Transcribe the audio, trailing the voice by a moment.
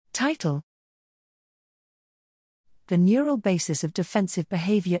Title: The Neural Basis of Defensive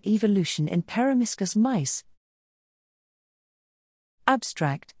Behavior Evolution in Peromyscus Mice.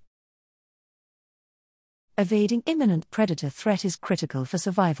 Abstract: Evading imminent predator threat is critical for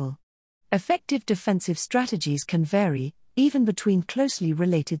survival. Effective defensive strategies can vary, even between closely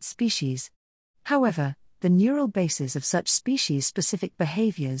related species. However, the neural basis of such species-specific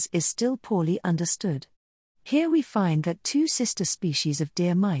behaviors is still poorly understood. Here we find that two sister species of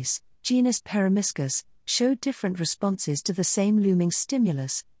deer mice, genus Peromyscus, showed different responses to the same looming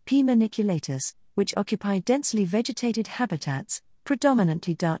stimulus, P. maniculatus, which occupy densely vegetated habitats,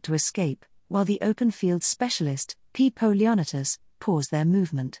 predominantly dart to escape, while the open-field specialist, P. polionitus, pause their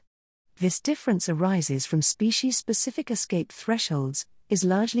movement. This difference arises from species-specific escape thresholds, is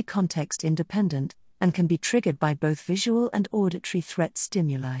largely context-independent, and can be triggered by both visual and auditory threat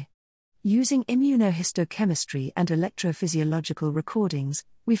stimuli. Using immunohistochemistry and electrophysiological recordings,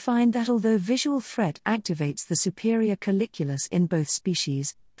 we find that although visual threat activates the superior colliculus in both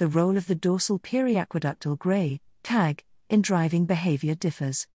species, the role of the dorsal periaqueductal gray, PAG, in driving behavior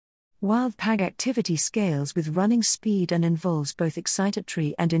differs. While PAG activity scales with running speed and involves both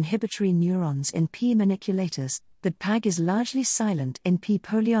excitatory and inhibitory neurons in P. maniculatus, the PAG is largely silent in P.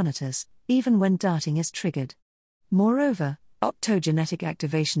 polionitus, even when darting is triggered. Moreover, optogenetic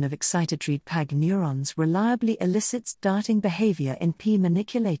activation of excitatory PAG neurons reliably elicits darting behavior in P.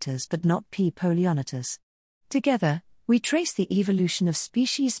 maniculatus but not P. polionitus. Together, we trace the evolution of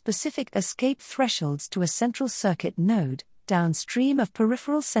species-specific escape thresholds to a central circuit node, downstream of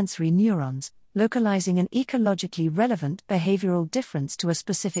peripheral sensory neurons, localizing an ecologically relevant behavioral difference to a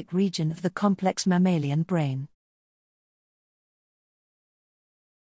specific region of the complex mammalian brain.